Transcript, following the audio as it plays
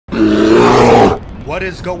What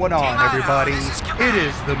is going on, everybody? It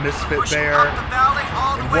is the Misfitbear,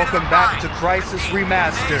 and welcome back to Crysis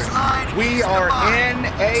Remastered. We are in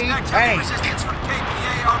a tank.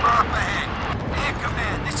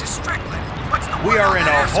 We are in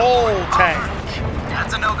a whole tank.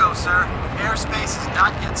 That's a no-go, sir. Airspace is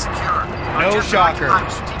not yet secure. No shocker.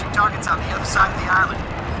 Strategic targets on the other side of the island.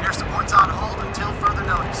 Air support's on hold until further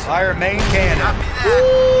notice. Fire main cannon.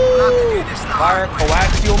 Woo! Fire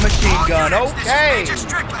coaxial machine gun. Okay. Major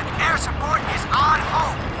Strickland. Air support is on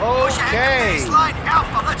hold. Okay. Baseline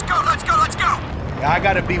Alpha. Let's go. Let's go. Let's go. I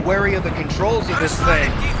gotta be wary of the controls of this thing.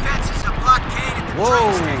 Defense is a blockade at the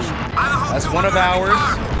Whoa. train station. That's one of ours.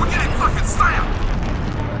 We're getting fucking slammed.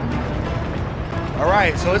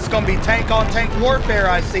 Alright, so it's gonna be tank-on-tank warfare,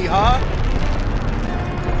 I see, huh?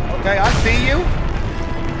 Okay, I see you.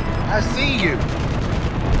 I see you.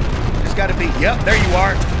 Just gotta be, yep, there you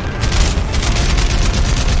are.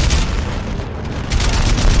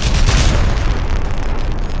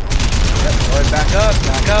 Yep, all right, back up,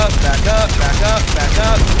 back up, back up, back up, back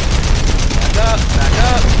up. Back up, back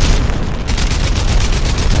up.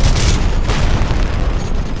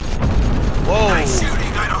 Whoa. Nice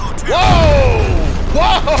shooting, Idaho 2. Whoa!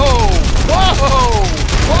 Whoa! Whoa!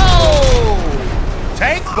 Whoa!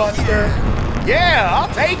 Tank buster. Yeah,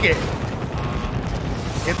 I'll take it.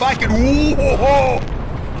 If I can. Whoa!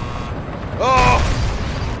 Oh!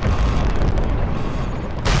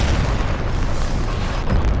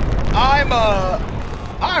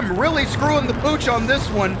 I'm really screwing the pooch on this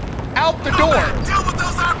one. Out the door. Deal with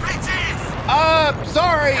those RPGs.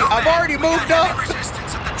 Sorry, I've already moved up.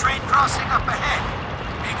 Resistance of the train crossing up ahead.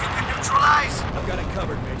 Think you can neutralize? I've got it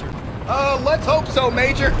covered, Major. Let's hope so,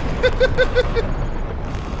 Major.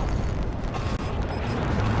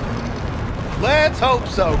 Let's hope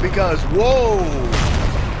so, because, whoa.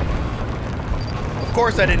 Of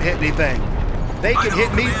course I didn't hit anything. They can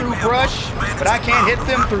hit me through brush, but I can't hit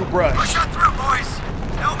them through brush. Push on through, boys.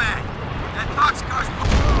 Nomad, that boxcar's...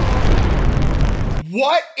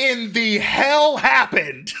 What in the hell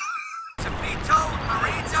happened? To be told,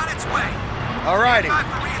 Marines on its way. Alrighty. Time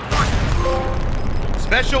for reinforcements.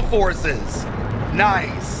 Special Forces.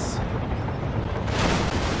 Nice.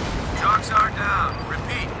 Chalks are down.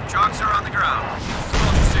 Repeat, chalks are on the ground.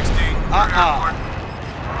 Soldier 16.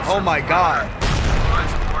 Oh my god.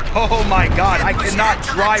 Oh my god, I cannot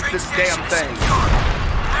drive this damn thing.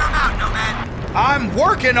 Clear them out, Nomad. I'm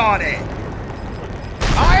working on it.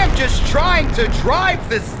 I am just trying to drive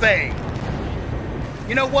this thing.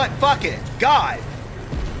 You know what? Fuck it. God.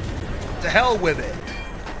 To hell with it.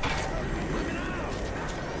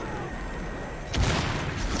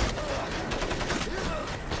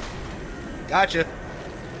 Gotcha.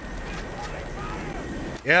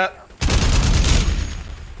 Yep.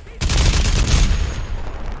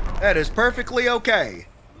 That is perfectly okay.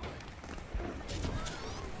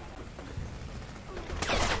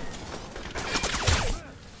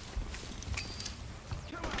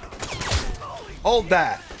 Hold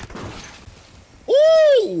that.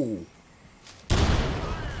 Ooh!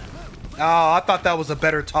 Oh, I thought that was a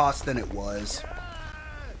better toss than it was.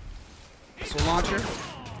 Missile launcher.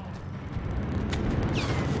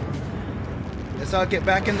 Guess I'll get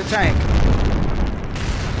back in the tank.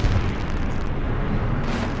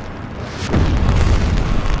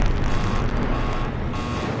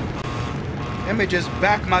 Let me just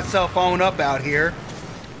back myself on up out here.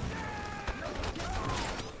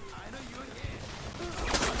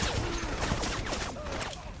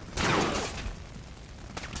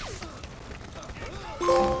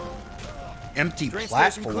 Empty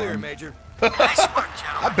platform. Clear, Major.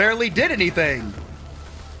 I barely did anything.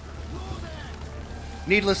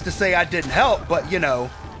 Needless to say, I didn't help, but you know,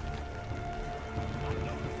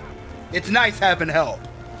 it's nice having help.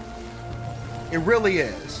 It really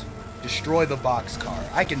is. Destroy the boxcar.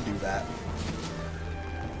 I can do that.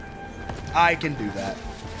 I can do that.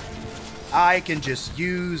 I can just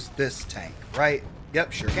use this tank, right?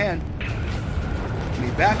 Yep, sure can. Let me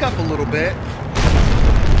back up a little bit.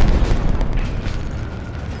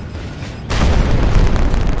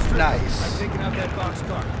 Nice. I'm taking out that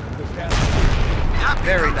boxcar.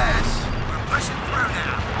 Very nice. We're pushing through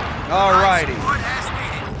now. Alrighty. Support as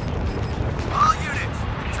needed. All units,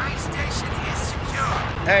 the train station is secure.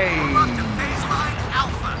 Hey. Move up to baseline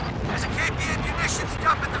Alpha. There's a KPN munitions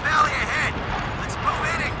dump in the valley ahead. Let's move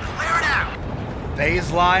in and clear it out.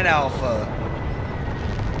 Baseline Alpha.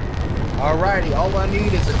 Alrighty, all I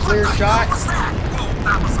need is a clear shot. What was that? Whoa,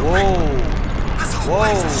 that was a Whoa. This whole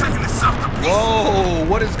place is shaking itself to pieces. Whoa,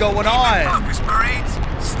 what is going on? Focus, Marines.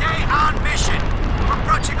 Stay on mission. We're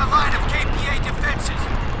approaching a line of KPA defenses.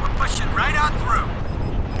 We're pushing right on through.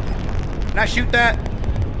 Can I shoot that?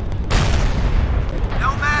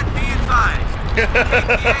 Nomad, be advised. KPA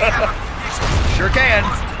have a munitions Sure can,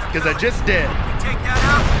 close to the because I village. just did. Take that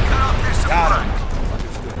out and cut off their Got supply. him.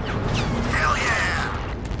 Hell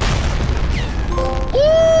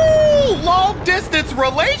yeah! Ooh, long distance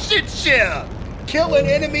relationship. Kill an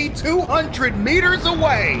enemy 200 meters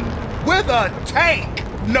away with a tank,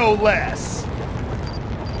 no less.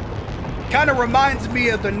 Kind of reminds me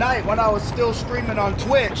of the night when I was still streaming on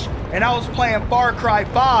Twitch and I was playing Far Cry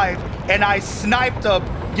 5 and I sniped a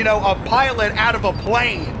pilot out of a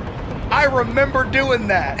plane. I remember doing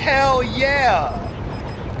that. Hell yeah.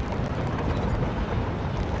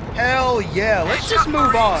 Hell yeah. Let's just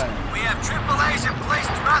move on. We have AAAs in place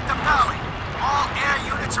throughout the valley. All air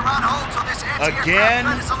units are on hold till this anti-aircraft Again?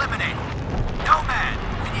 threat is eliminated. Nomad,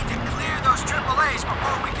 we need to clear those AAAs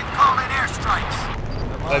before we can call in airstrikes.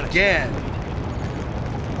 Again.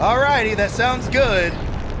 Alrighty, that sounds good.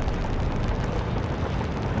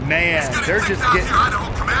 Man, they're just getting.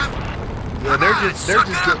 Yeah, they're just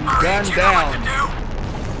getting gunned down.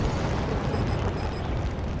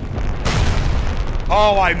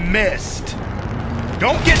 Oh, I missed.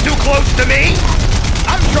 Don't get too close to me.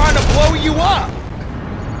 I'm trying to blow you up.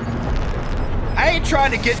 I ain't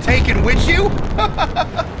trying to get taken with you.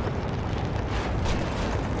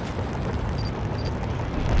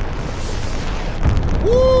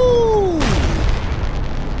 Woo!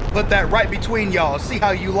 Put that right between y'all. See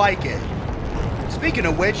how you like it. Speaking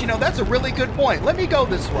of which, that's a really good point. Let me go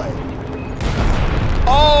this way.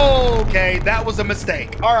 Okay, that was a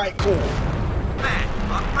mistake. All right, cool. Man,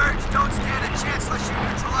 our birds don't stand a chance unless you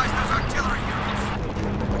neutralize those artillery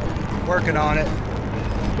units. Working on it.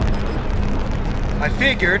 I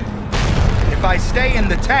figured if I stay in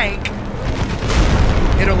the tank,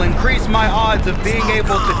 it'll increase my odds of being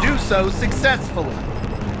able to do so successfully.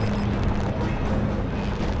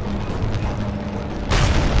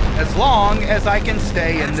 As long as I can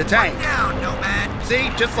stay in the tank. See,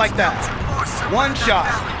 just like that. One shot.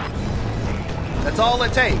 That's all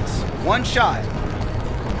it takes. One shot.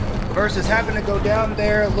 Versus having to go down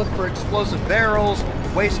there, look for explosive barrels,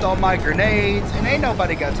 waste all my grenades, and ain't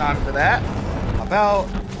nobody got time for that. About...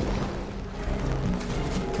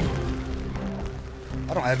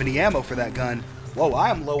 I don't have any ammo for that gun. Whoa, I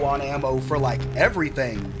am low on ammo for like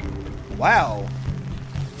everything. Wow.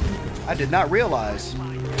 I did not realize.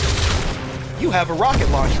 You have a rocket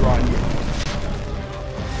launcher on you.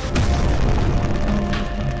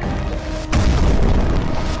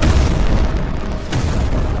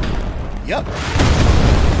 Yep.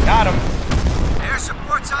 Got him. Air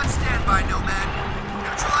support's on standby, Nomad.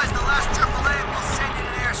 Neutralize the last AAA and we'll send in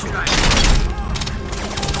an airstrike.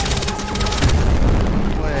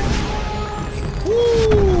 Go ahead.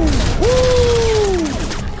 Woo! Woo!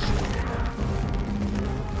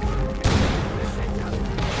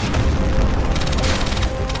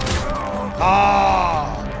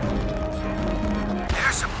 Ah!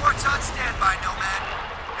 Air support's on standby, Nomad.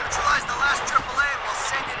 Neutralize the last AAA and we'll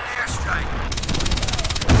send in an airstrike.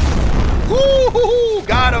 Woo!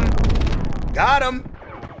 Got him! Got him!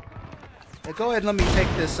 Hey, go ahead and let me take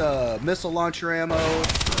this missile launcher ammo.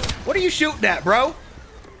 What are you shooting at, bro?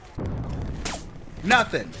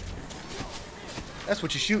 Nothing. That's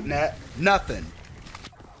what you're shooting at. Nothing.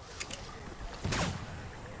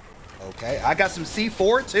 Okay, I got some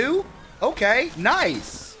C4 too? Okay,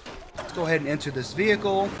 nice. Let's go ahead and enter this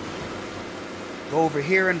vehicle. Go over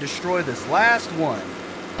here and destroy this last one.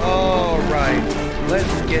 Alright,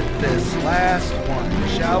 let's get this last one,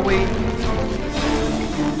 shall we?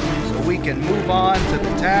 So we can move on to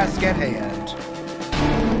the task at hand.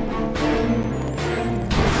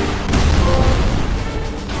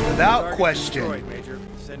 Without question. Major.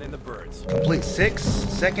 Send in the birds. Complete 6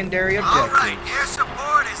 secondary objectives. Alright, air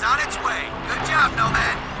support is on its way. Good job,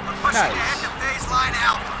 Nomad. We're pushing ahead to phase line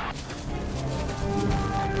Alpha.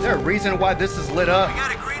 Is there a reason why this is lit up? We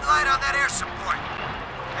got a green light on that air support.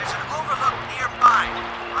 There's an overlook nearby.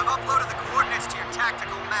 I've uploaded the coordinates to your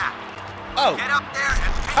tactical map. Oh, Get up there and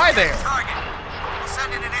hi pick there. that target. We'll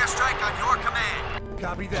send in an airstrike on your command.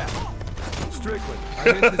 Copy that. Strickland,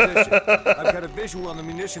 I'm in position. I've got a visual on the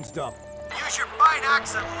munitions dump. Use your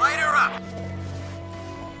binocs and light her up.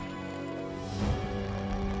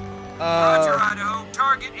 Roger, Idaho.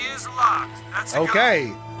 Target is locked. That's a go.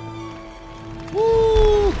 Okay.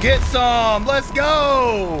 Woo! Get some! Let's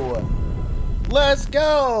go! Let's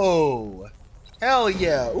go! Hell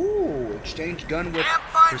yeah! Ooh, exchange gun with Damn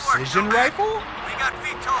fine precision work, Nomad. rifle? We got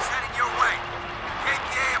VTOLs heading your way.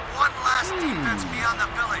 KPA have one last defense beyond the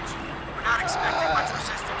village. We're not expecting much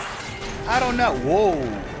resistance. I don't know. Whoa!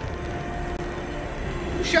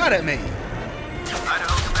 Who shot at me?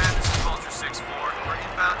 Idaho Command, this is Vulture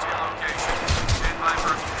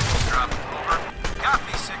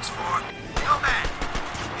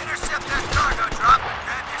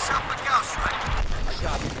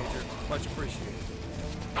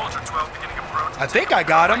 12 beginning approach. I think I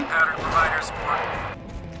got him. Pattern providers.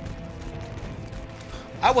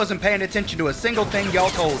 I wasn't paying attention to a single thing y'all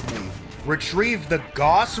told me. Retrieve the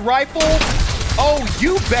Gauss rifle? Oh,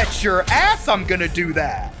 you bet your ass I'm gonna do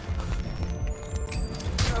that.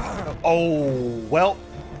 Oh, well,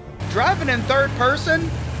 driving in third person?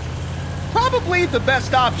 Probably the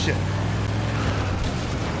best option.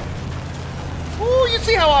 Ooh, you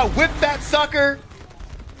see how I whipped that sucker?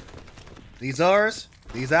 These ours?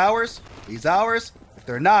 These ours? These ours? If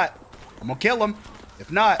they're not, I'm gonna kill them.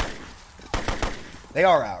 If not, they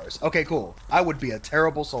are ours. Okay, cool. I would be a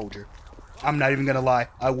terrible soldier. I'm not even gonna lie.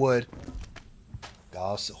 I would.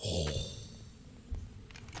 Gosh.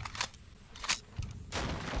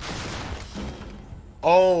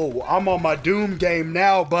 Oh, I'm on my Doom game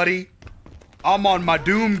now, buddy. I'm on my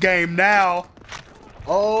Doom game now.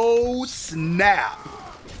 Oh, snap.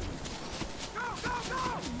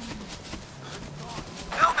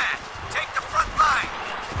 Nomad, take the front line.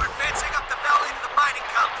 We're advancing up the belly to the mining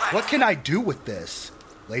complex. What can I do with this?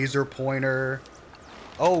 Laser pointer.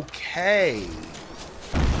 Okay.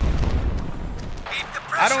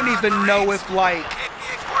 I don't even know if, like,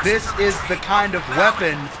 this is the kind of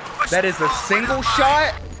weapon that is a single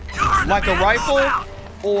shot, like a rifle,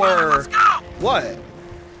 or what?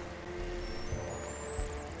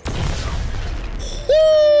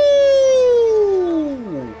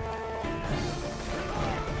 Woo!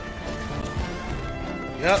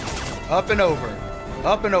 Yep, up and over,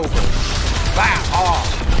 up and over. Wow! Oh.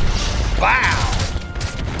 Wow!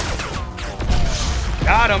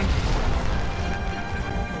 Got him.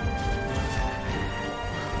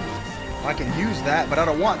 I can use that, but I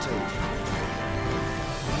don't want to.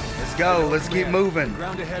 Let's go. Let's keep moving. The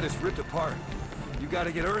ground ahead is ripped apart. You got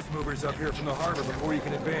to get earth movers up here from the harbor before you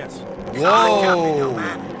can advance. Whoa!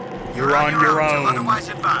 You're on your own. Otherwise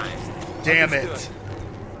advised. Damn it.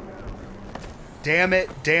 Damn it,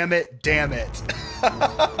 damn it, damn it.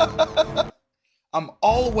 I'm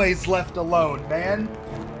always left alone, man.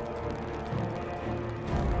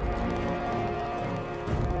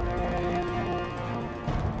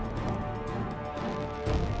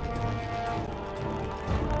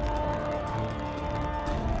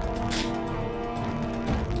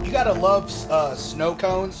 You gotta love snow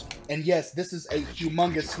cones, and yes, this is a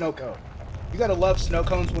humongous snow cone. You gotta love snow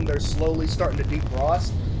cones when they're slowly starting to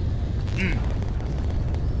defrost.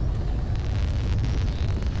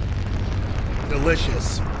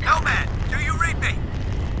 Delicious. Nomad, do you read me?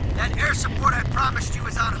 That air support I promised you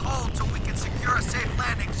is on hold till we can secure a safe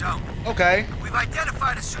landing zone. Okay. We've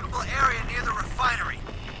identified a suitable area near the refinery.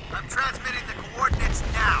 I'm transmitting the coordinates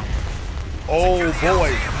now. Oh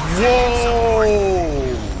boy.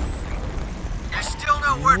 Whoa! There's still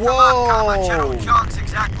no word from Opcom on General Kyong's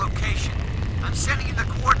exact location. I'm sending you the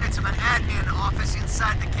coordinates of an admin office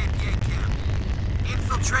inside the KPA camp.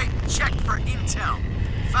 Infiltrate and check for intel.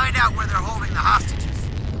 Find out where they're holding the hostages.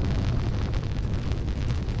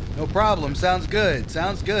 No problem. Sounds good.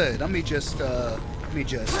 Sounds good. Let me just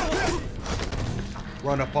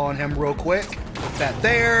run up on him real quick. Put that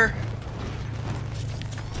there.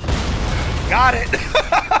 Got it.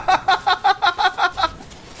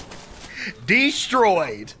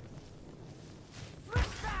 Destroyed.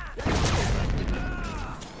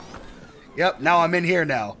 Yep, now I'm in here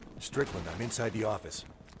now. Strickland, I'm inside the office.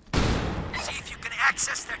 See if you can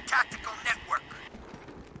access their tactical network.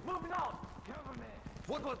 Moving on.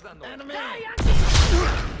 What was that noise? Enemy.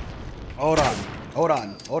 Hold on. Hold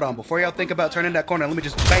on. Hold on. Before y'all think about turning that corner, let me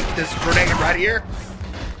just bank this grenade right here.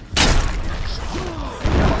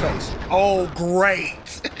 My face. Oh,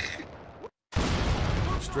 great.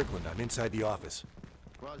 Strickland, I'm inside the office.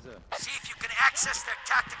 See if you can access their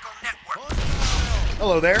tactical network.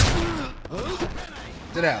 Hello there.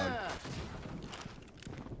 Sit down.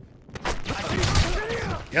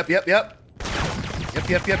 Yep. Yep.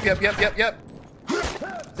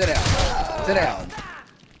 Sit down. Sit down.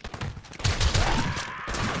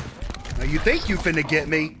 Now you think you finna get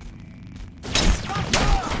me.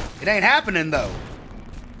 It ain't happening though.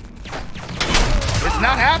 It's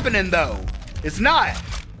not happening though. It's not.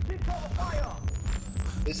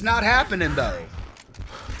 It's not happening though.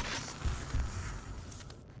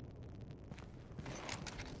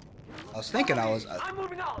 I was thinking I was... I'm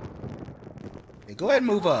moving on. Okay, go ahead and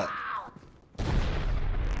move up.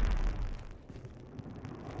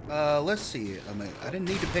 Let's see. I mean, I didn't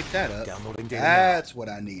need to pick that up. Downloading data That's what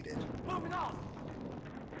I needed. Moving on.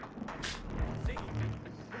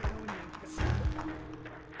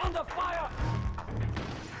 Under fire.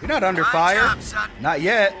 You're not under Good fire. job, son. Not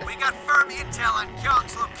yet. We got firm intel on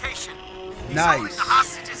Kyong's location. He's Nice. holding the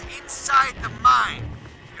hostages inside the mine.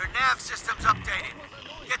 Your nav system's updated.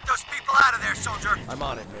 Get those out of there, soldier. I'm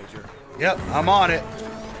on it, Major. Yep, I'm on it.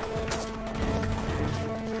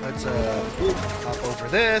 Let's hop over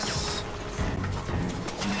this.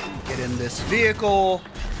 Get in this vehicle.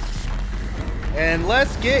 And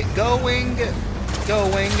let's get going. Get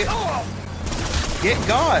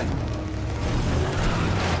gone.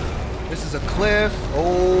 This is a cliff.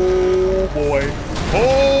 Oh boy.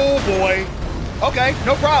 Oh boy. Okay,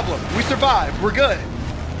 no problem. We survived. We're good.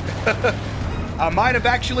 I might have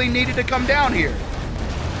actually needed to come down here.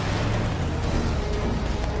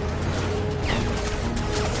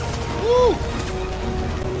 Woo!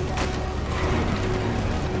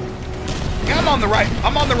 Yeah, I'm on the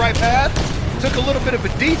right path. Took a little bit of a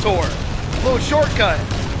detour, a little shortcut,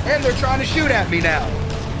 and they're trying to shoot at me now.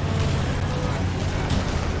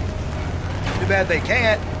 Too bad they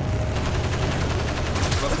can't.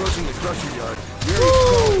 We're approaching the crusher yard.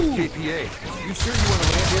 Woo! KPA. You sure you want to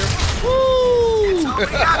land here? Woo! It's all we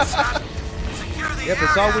got, son. Secure the Yep, area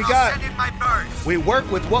it's all we and got. I'll send in my birds. We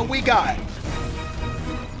work with what we got.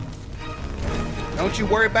 Don't you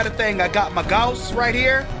worry about a thing. I got my Gauss right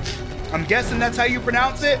here. I'm guessing that's how you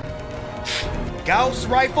pronounce it. Gauss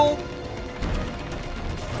rifle.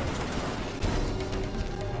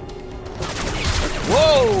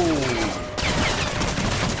 Whoa!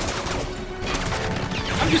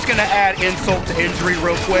 I'm just gonna add insult to injury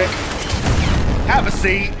real quick. Have a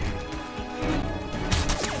seat.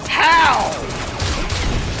 How?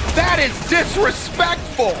 That is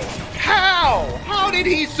disrespectful. How? How did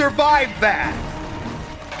he survive that?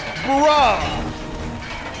 Bruh.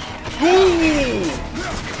 Ooh.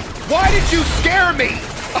 Why did you scare me?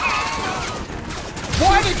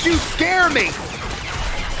 Why did you scare me?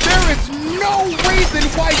 There is no reason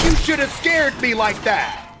why you should have scared me like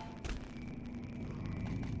that.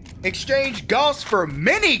 Exchange Gauss for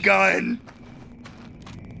minigun?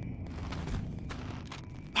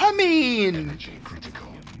 I mean,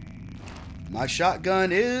 my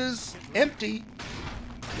shotgun is empty.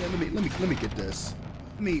 Yeah, let me get this.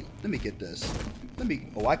 Let me get this.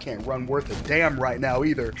 Oh, I can't run worth a damn right now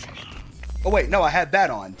either. Oh wait, no, I had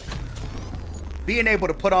that on. Being able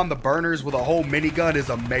to put on the burners with a whole minigun is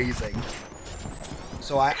amazing.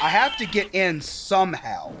 So I have to get in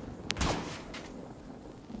somehow.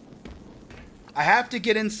 I have to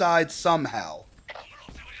get inside somehow.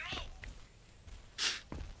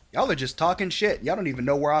 Y'all are just talking shit. Y'all don't even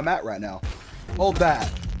know where I'm at right now. Hold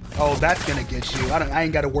that. Oh, that's gonna get you. I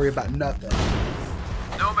ain't gotta worry about nothing.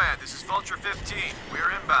 Nomad, this is Vulture 15. We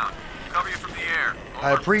are inbound. Cover you from the air. Over.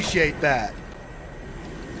 I appreciate that.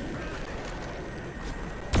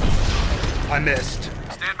 I missed.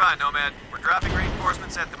 Stand by, Nomad. We're dropping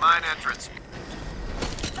reinforcements at the mine entrance.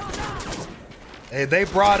 Hey, they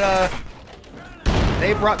brought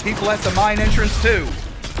people at the mine entrance too.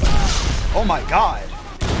 Oh my god.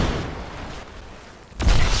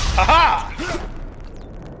 Aha!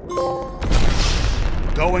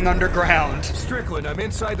 Going underground. Strickland, I'm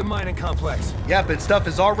inside the mining complex. Yep, and stuff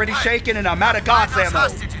is already shaking and I'm out of Gauss Find those ammo.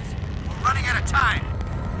 hostages. We're running out of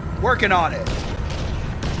time. Working on it.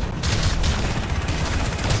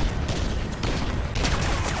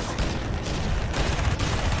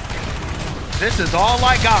 This is all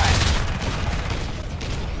I got.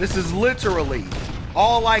 This is literally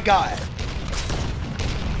all I got.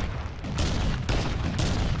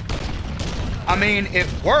 I mean, it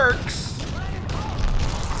works.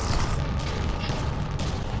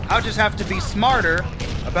 I'll just have to be smarter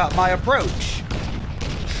about my approach.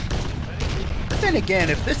 But then again,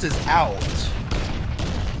 if this is out,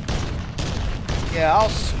 yeah, I'll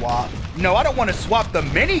swap. No, I don't want to swap the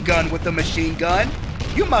minigun with the machine gun.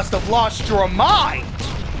 You must have lost your mind.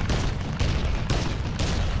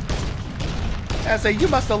 I say, you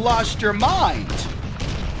must have lost your mind.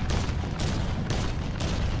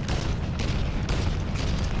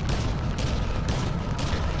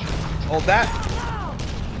 Hold that.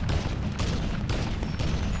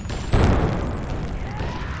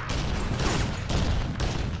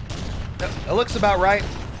 That looks about right.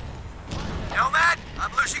 Nomad,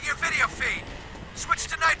 I'm losing your video feed. Switch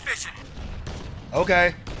to night vision.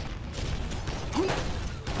 Okay.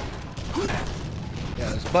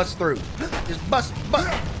 Yeah, just bust through. Just bust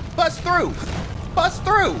through. Bust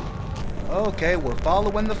through. Okay, we're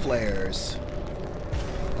following the flares.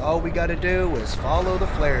 All we gotta do is follow the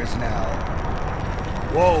flares now.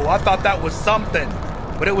 Whoa, I thought that was something,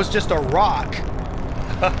 but it was just a rock.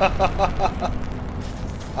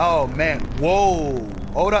 Oh man, whoa.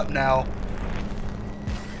 Hold up now.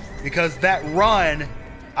 Because that run,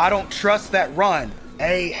 I don't trust that run.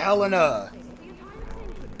 Hey, Helena.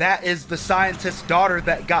 That is the scientist's daughter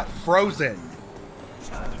that got frozen.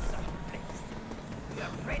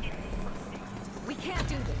 can't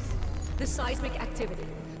do this. The seismic activity,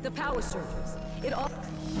 the power surges, it all...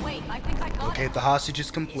 Wait, I think I got Okay, it. the hostage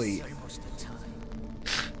is complete.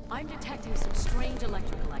 I'm detecting some strange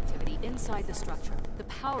electrical activity inside the structure. The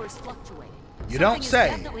power is fluctuating. You don't say.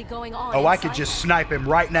 Something is definitely going on Oh, I could inside just snipe him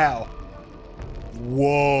right now.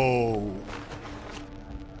 Whoa.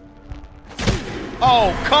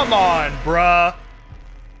 Oh, come on, bruh.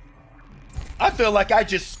 I feel like I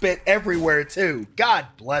just spit everywhere, too. God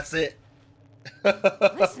bless it.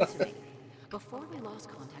 Listen to me. Before we lost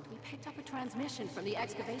contact, we picked up a transmission from the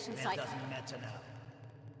excavation site. Doesn't matter now.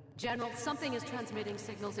 General, something is transmitting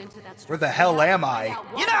signals into that structure. Where the hell We have to am find I?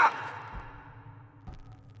 out what- Get up!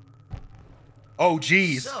 Oh,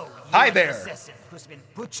 geez. So, Hi you're the there. assassin who's been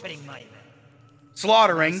butchering my men.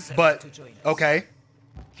 Slaughtering, but okay.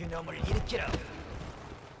 그놈을 일으키라.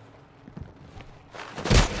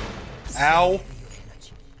 Ow.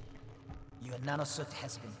 Your nanosuit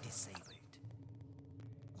has been disabled.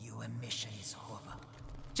 Your mission is over.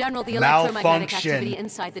 General, the electromagnetic Malfunction. activity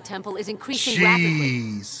inside the temple is increasing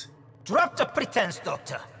rapidly. Jeez. Drop the pretense,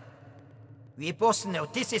 Doctor. We both know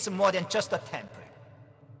this is more than just a temple.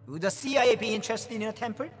 Would the CIA be interested in a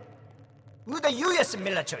temple? Would the US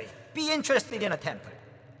military be interested in a temple?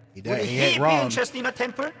 He Would he ain't be wrong. interested in a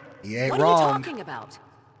temple? He ain't What are you wrong. talking about?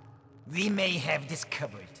 We may have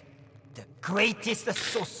discovered the greatest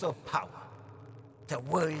source of power the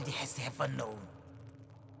world has ever known.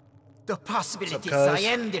 The possibilities are cuz?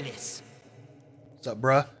 endless. What's up,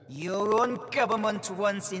 bruh? Your own government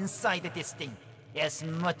wants inside this thing as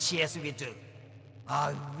much as we do.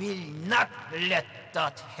 I will not let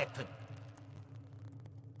that happen.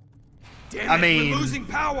 Damn I it, mean- we're losing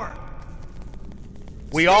power.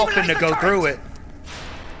 We all Stabilize finna the go turret. through it.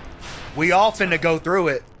 We all finna go through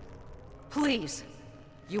it. Please.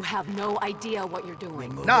 You have no idea what you're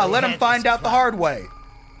doing. Nah, let him find out the hard way.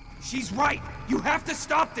 She's right. You have to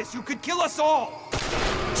stop this. You could kill us all.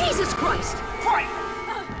 Jesus Christ! Fight!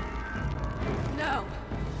 No.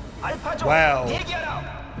 알파조, Wow.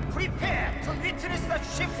 대기하라. Prepare to witness the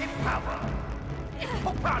shift in power.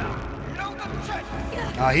 폭발하라. Load the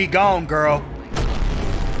jet. He gone, girl.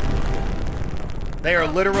 They are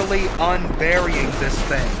literally unburying this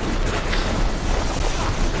thing.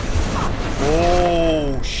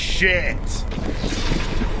 Oh, shit.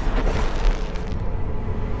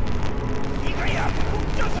 이거야.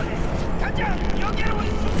 북조선에 가장 영예로운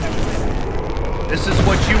순간이다. This is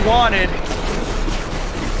what you wanted.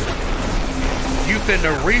 You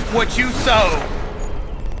finna reap what you sow.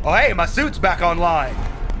 Oh, hey, my suit's back online.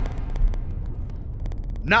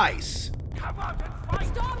 Nice.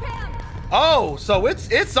 Stop him! Oh, so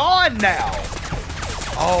it's on now.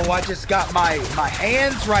 Oh, I just got my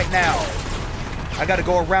hands right now. I gotta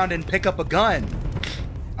go around and pick up a gun.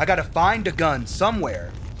 I gotta find a gun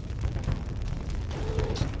somewhere.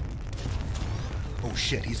 Oh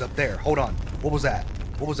shit, he's up there. Hold on. What was that?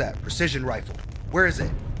 What was that? Precision rifle. Where is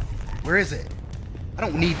it? Where is it? I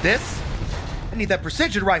don't need this. I need that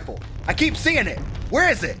precision rifle. I keep seeing it. Where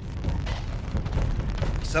is it?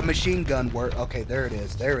 Submachine gun work. Okay, there it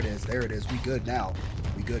is. There it is. There it is. We good now.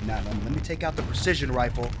 We good now. Let me take out the precision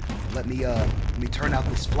rifle. Let me turn out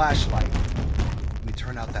this flashlight. Let me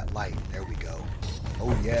turn out that light. There we go.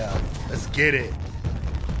 Oh yeah. Let's get it.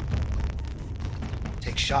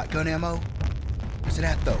 Take shotgun ammo. Where's it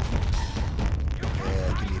at though?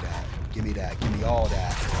 Yeah, give me that. Give me that. Give me all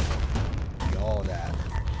that. Give me all that.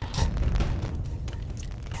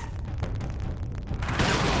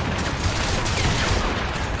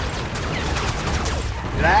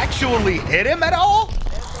 Did I actually hit him at all?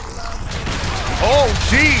 Oh,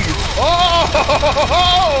 jeez.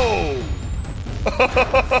 Oh!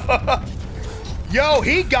 Yo,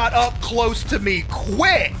 he got up close to me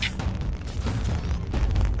quick.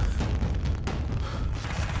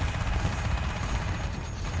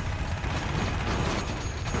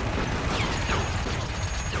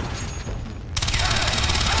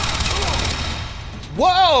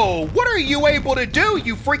 Whoa! What are you able to do,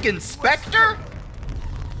 you freaking Spectre?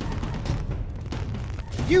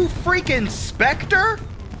 You freaking Spectre?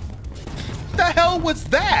 What the hell was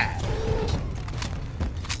that?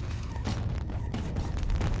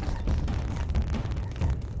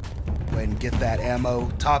 Go ahead and get that ammo,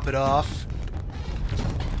 top it off.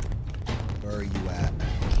 Where are you at?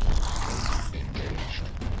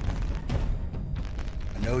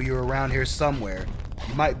 I know you're around here somewhere.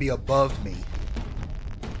 You might be above me.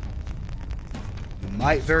 You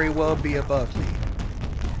might very well be above me.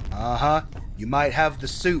 Uh-huh. You might have the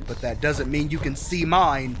suit, but that doesn't mean you can see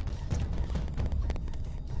mine.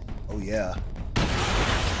 Oh, yeah.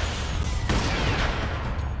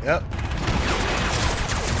 Yep.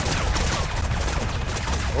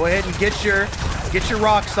 Go ahead and get your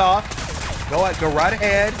rocks off. Go right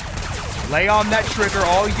ahead. Lay on that trigger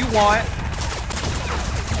all you want.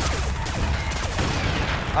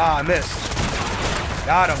 Ah, I missed.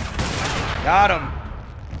 Got him. Got him.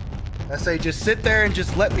 I say just sit there and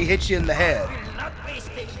just let me hit you in the head.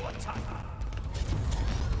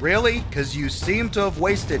 Really? Because you seem to have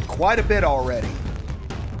wasted quite a bit already.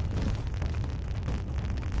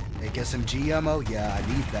 Hey, get some GMO? Yeah,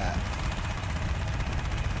 I need that.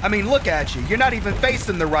 I mean, look at you. You're not even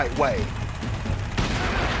facing the right way.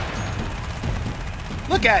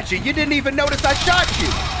 Look at you. You didn't even notice I shot you.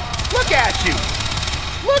 Look at you.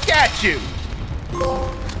 Look at you.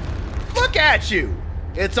 Look at you.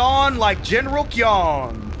 It's on like General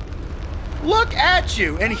Kyong. Look at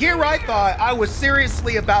you. And here I thought I was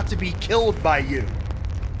seriously about to be killed by you.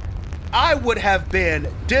 I would have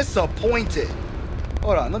been disappointed.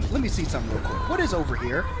 Hold on. Let me see something real quick. What is over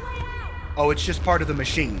here? Oh, it's just part of the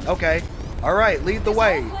machine. Okay. All right. Lead the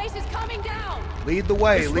way. This whole place is coming down. Lead the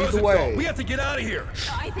way. Lead the way. We have to get out of here.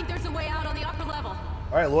 I think there's a way out on the upper level. All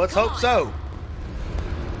right. Well, let's hope so.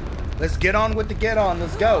 Let's get on with the get on.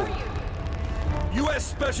 Let's go. U.S.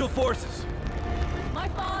 Special Forces. My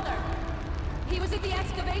father. He was at the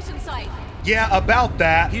excavation site. Yeah, about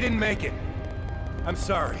that. He didn't make it. I'm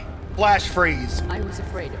sorry. Flash freeze. I was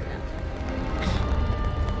afraid of him.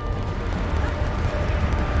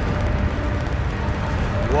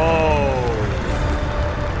 Whoa.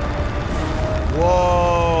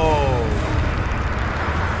 Whoa.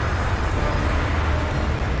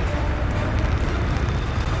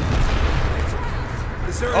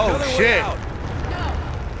 Is there Oh, another way shit. out? No,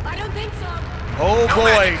 I don't think so. Oh, No,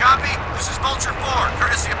 boy. man, you copy? This is Vulture 4,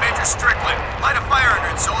 courtesy of Major Strickland. Light a fire under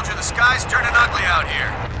it, soldier. The sky's turning ugly out here.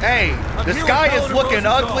 Hey, I'm the here sky with is Helen looking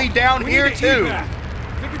Rosenthal. ugly down We here, need to too. evac.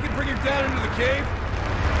 Think we can bring her down into the cave?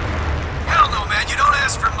 Hell no, man. You don't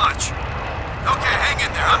ask for much. Okay, hang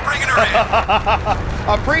in there. I'm bringing her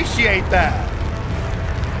in. Appreciate that.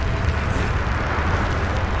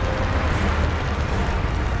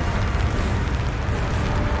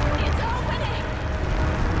 It's opening.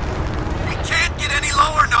 We can't get any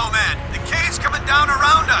lower, Nomad. The cave's coming down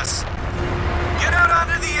around us. Get out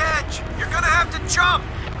onto the edge. You're gonna have to jump.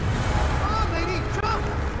 Oh, lady, jump!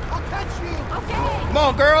 I'll catch you! Okay. Come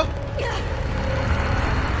on, girl.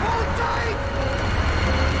 Hold tight!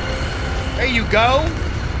 There you go.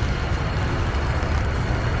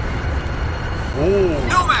 Ooh.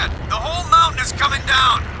 Nomad, the whole mountain is coming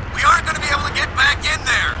down. We aren't gonna be able to get back in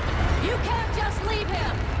there. You can't just leave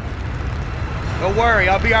him. Don't worry,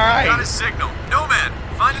 I'll be all Got a right. signal. Nomad,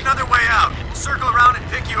 find another way out. We'll circle around and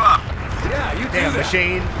pick you up. Yeah, you do Damn that.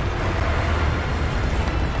 machine.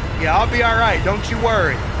 Yeah, I'll be all right. Don't you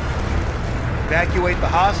worry. Evacuate the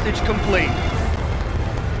hostage complete.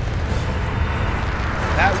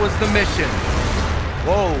 That was the mission.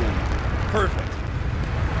 Whoa. Perfect.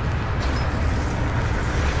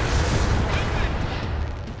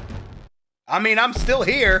 I mean, I'm still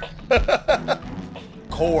here.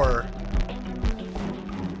 Core.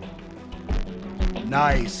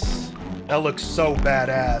 Nice. That looks so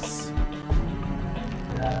badass.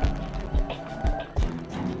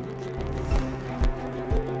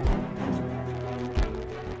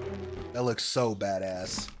 That looks so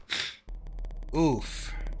badass.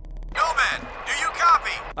 Oof. Nomad, do you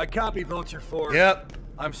copy? I copy Vulture 4. Yep.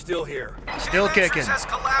 I'm still here. Still kicking. has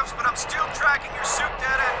collapsed, but I'm still tracking your soup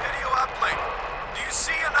data and video uplink. Do you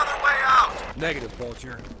see another way out? Negative,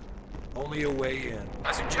 Vulture. Only a way in.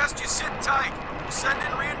 I suggest you sit tight. We'll send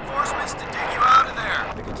in reinforcements to dig you out of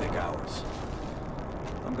there. It could take hours.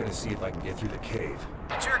 I'm gonna see if I can get through the cave.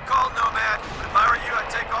 It's your call, Nomad. If I were you, I'd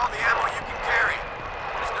take all the ammo you can carry.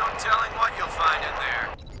 There's no telling what you'll find in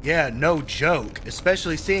there. Yeah, no joke.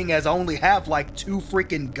 Especially seeing as I only have like 2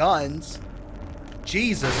 freaking guns.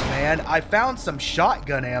 Jesus, man. I found some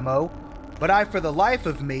shotgun ammo, but I, for the life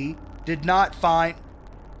of me, did not find...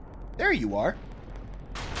 There you are.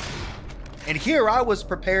 And here I was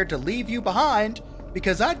prepared to leave you behind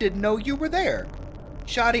because I didn't know you were there.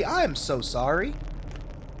 Shoddy, I am so sorry.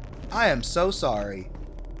 I am so sorry.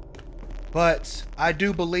 But I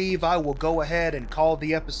do believe I will go ahead and call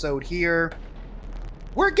the episode here.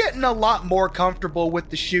 We're getting a lot more comfortable with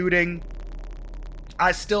the shooting.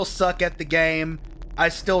 I still suck at the game. I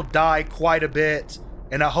still die quite a bit.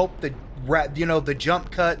 And I hope the, the jump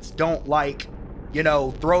cuts don't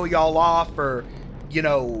throw y'all off or,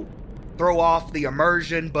 throw off the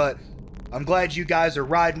immersion. But I'm glad you guys are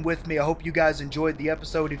riding with me. I hope you guys enjoyed the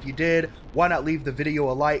episode. If you did, why not leave the video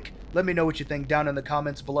a like? Let me know what you think down in the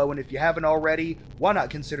comments below. And if you haven't already, why not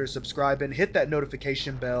consider subscribing? Hit that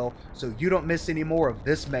notification bell so you don't miss any more of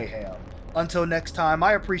this mayhem. Until next time,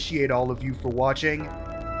 I appreciate all of you for watching.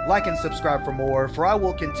 Like and subscribe for more, for I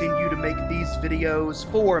will continue to make these videos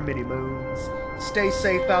for Mini Moons. Stay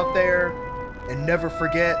safe out there, and never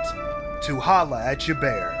forget to holla at your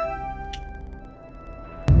bear.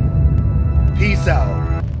 Peace out.